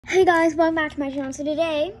Hey guys, welcome back to my channel. So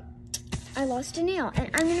today, I lost a nail, and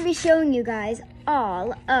I'm going to be showing you guys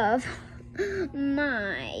all of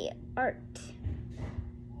my art.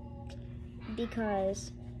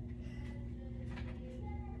 Because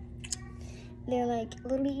they're like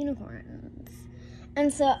little unicorns.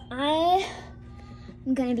 And so I'm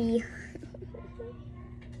going to be...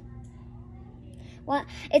 Well,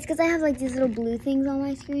 it's because I have like these little blue things on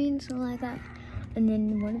my screen, so like that. And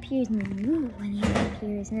then one appears, and then one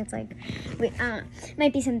appears, and it's like, wait,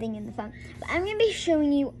 might be something in the phone. But I'm gonna be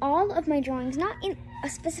showing you all of my drawings, not in a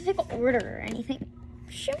specific order or anything. I'm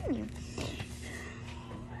showing you.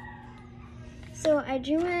 So I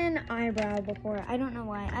drew an eyebrow before. I don't know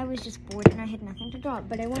why. I was just bored and I had nothing to draw,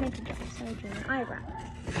 but I wanted to draw, so I drew an eyebrow.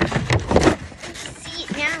 See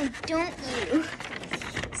it now, don't you?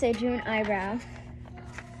 So I drew an eyebrow.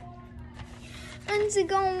 And to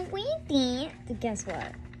go with it, so guess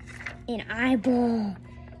what? An eyeball.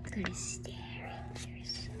 It's gonna stare at your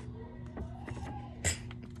soul.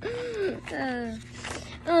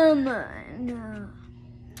 No.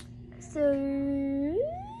 So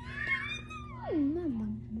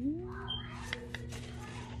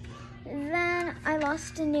then I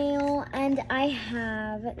lost a nail, and I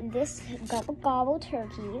have this gobble gobble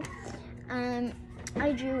turkey. I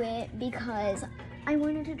drew it because I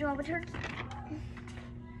wanted to draw a turkey.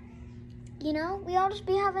 You know, we all just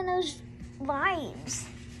be having those vibes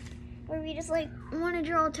where we just like want to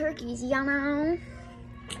draw turkeys, you know?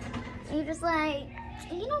 And you're just like,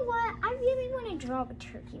 you know what? I really want to draw a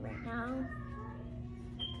turkey right now.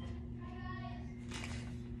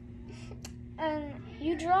 And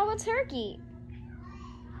you draw a turkey.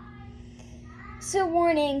 So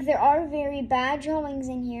warning, there are very bad drawings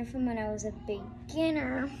in here from when I was a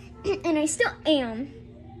beginner. And I still am.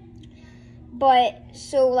 But,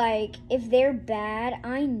 so like, if they're bad,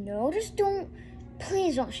 I know, just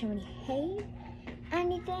please don't show me hate,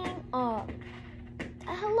 anything,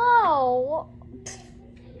 hello.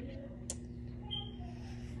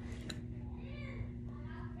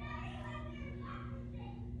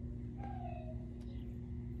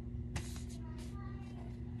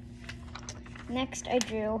 Next, I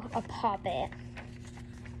drew a puppet.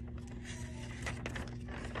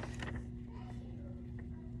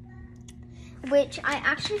 Which I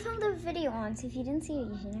actually filmed a video on, so if you didn't see it,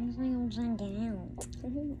 you should check it out.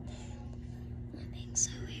 I'm being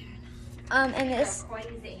so weird. And this,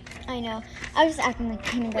 I know, I was just acting like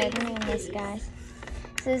kindergarten doing this, guys.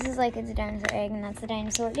 So this is like, it's a dinosaur egg, and that's the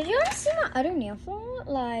dinosaur. Did you ever see my other nail file?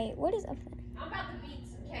 Like, what is up there? I'm about to beat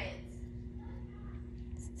some kids.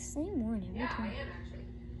 It's the same one every time. I am actually.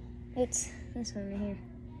 It's this one right here.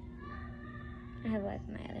 I have like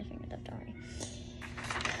my other fingers up already.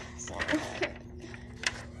 So,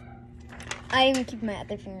 I even keep my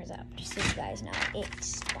other fingers up, just so you guys know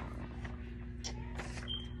it's gone.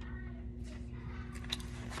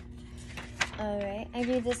 Alright, I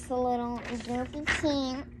do this little derpy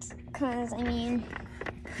plant, because, I mean,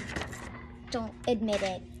 don't admit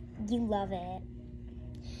it, you love it.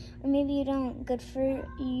 Or maybe you don't, good for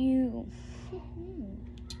you.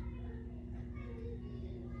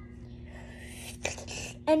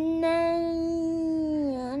 And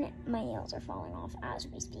then my nails are falling off as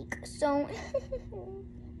we speak. So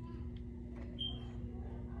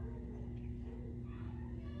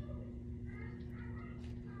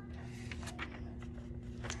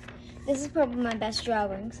this is probably my best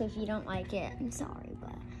drawing, so if you don't like it, I'm sorry,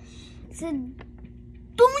 but it's a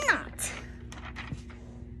donut.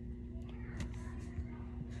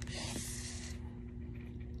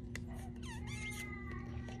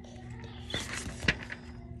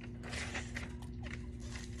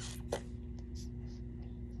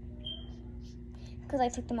 Because I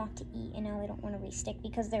took them off to eat, and now they don't want to re-stick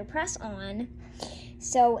because they're press on,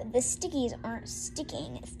 so the stickies aren't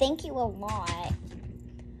sticking. Thank you a lot.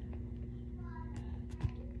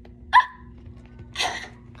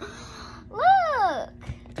 Look!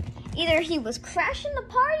 Either he was crashing the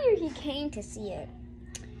party or he came to see it.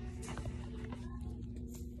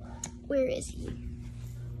 Where is he?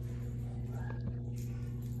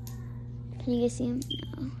 Can you guys see him?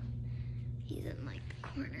 No. He's in like the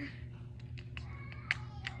corner.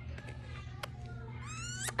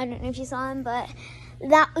 I don't know if you saw him, but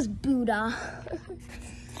that was Buddha.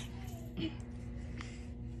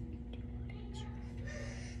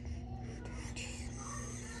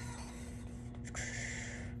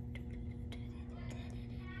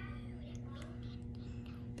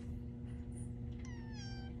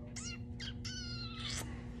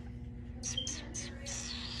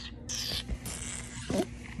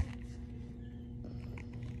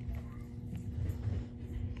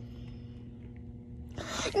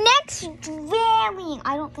 Next variant.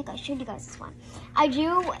 I don't think I showed you guys this one. I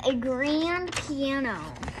do a grand piano.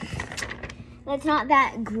 That's not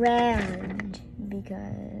that grand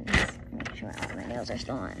because make sure all my nails are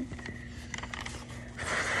still on.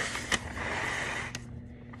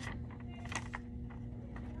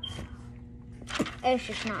 It's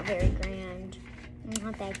just not very grand.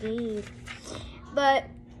 Not that good. But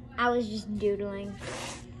I was just doodling.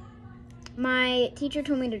 My teacher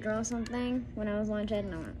told me to draw something when I was lunch. I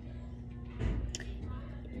don't know.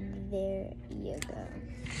 There you go.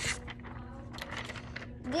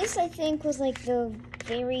 This, I think, was like the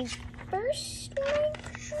very first one I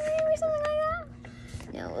drew or something like that.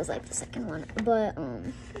 No, it was like the second one. But,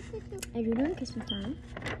 I drew during Christmas time.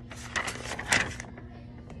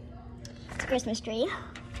 It's a Christmas tree.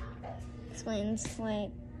 Explains why I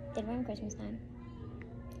did around Christmas time.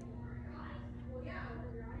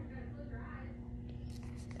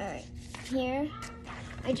 Alright, here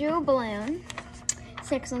I drew a balloon.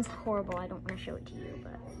 This one's horrible. I don't want to show it to you,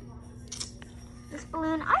 but this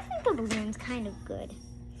balloon, I think the balloon's kind of good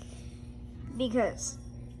because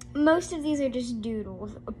most of these are just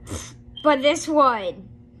doodles, but this one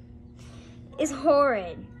is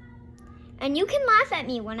horrid. And you can laugh at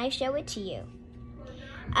me when I show it to you.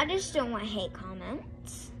 I just don't want hate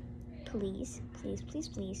comments. Please, please, please,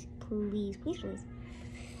 please, please, please, please.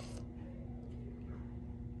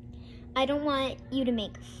 I don't want you to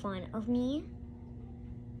make fun of me.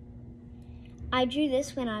 I drew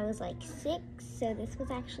this when I was like 6, so this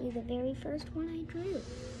was actually the very first one I drew.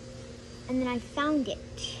 And then I found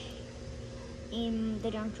it in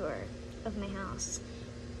the junk drawer of my house.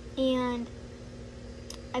 And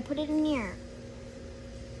I put it in here.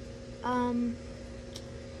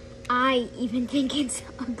 I even think it's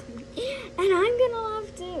ugly. And I'm gonna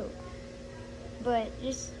laugh too. But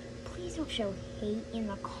just please don't show hate in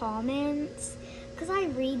the comments, because I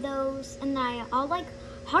read those and I'll like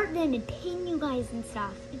heart them and ping you guys and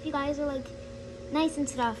stuff if you guys are like nice and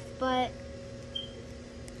stuff, but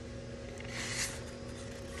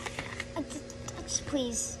just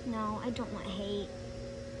please, no, I don't want hate.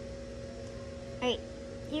 Alright,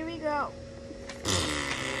 here we go.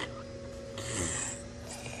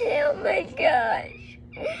 Oh my gosh.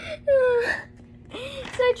 So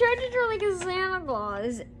I tried to draw like a Santa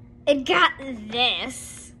Claus. It got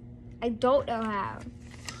this. I don't know how.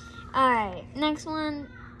 Alright, next one.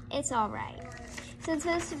 It's alright. So it's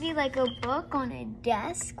supposed to be like a book on a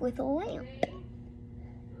desk with a lamp.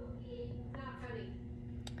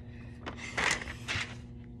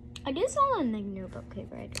 I did saw it on the notebook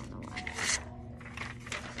paper. I don't know why.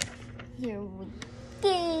 Here we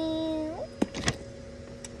go.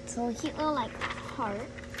 So a cute little like heart.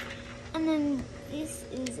 And then this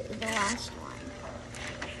is the last one.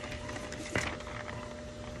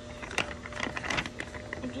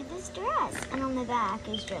 I did this dress, and on the back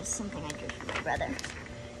is just something I drew for my brother.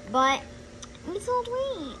 But it's all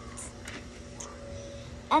sweet.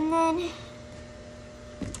 And then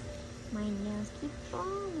my nails keep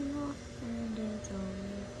falling off, and it's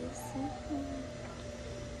only the second.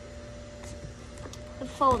 The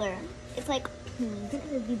folder. It's like,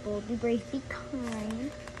 be bold, be brave, be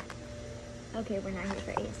kind. Okay, we're not here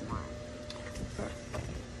for ASMR.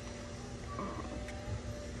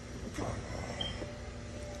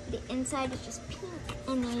 The inside is just pink,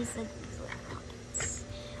 and there's like these little pockets.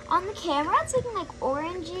 On the camera, it's looking like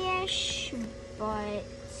orangey-ish, but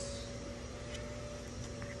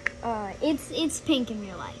it's pink in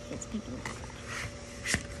real life. It's pink in real life.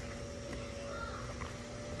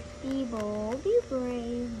 Be bold, be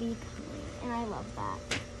brave, be kind, and I love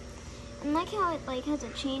that. And like how it like has a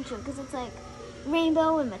change to it, because it's like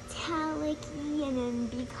rainbow and metallic-y, and then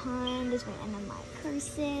be kind is right, and then like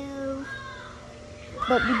cursive.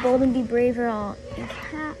 But be bold and be brave are all in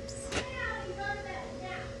caps.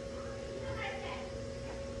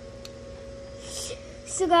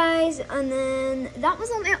 So guys, and then that was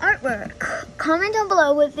all my artwork. Comment down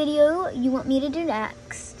below what video you want me to do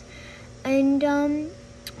next. And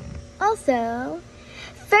also,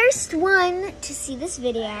 first one to see this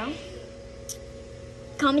video,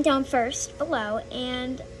 comment down first below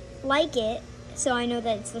and like it so I know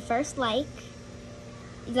that it's the first like.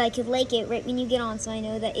 Like you like it right when you get on, so I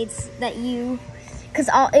know that it's that you, because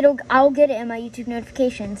I'll get it in my YouTube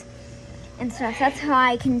notifications and stuff. That's how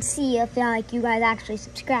I can see if like you guys actually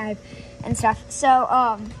subscribe and stuff. So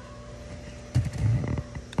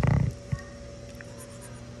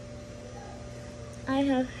I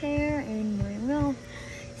have hair in my mouth.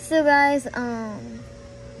 So guys,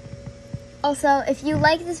 also if you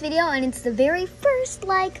like this video and it's the very first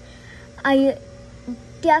like, I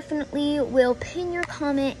definitely will pin your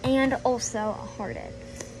comment and also heart it.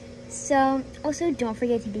 So also don't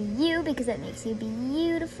forget to be you, because that makes you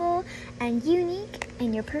beautiful and unique,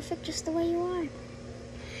 and you're perfect just the way you are.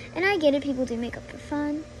 And I get it, people do makeup for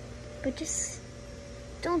fun, but just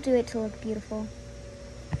don't do it to look beautiful.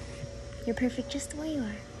 You're perfect just the way you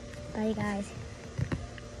are. Bye, guys.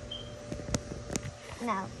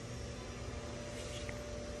 Now,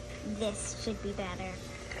 this should be better.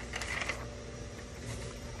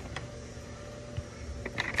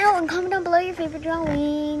 Oh, and comment down below your favorite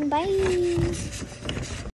drawing. Bye.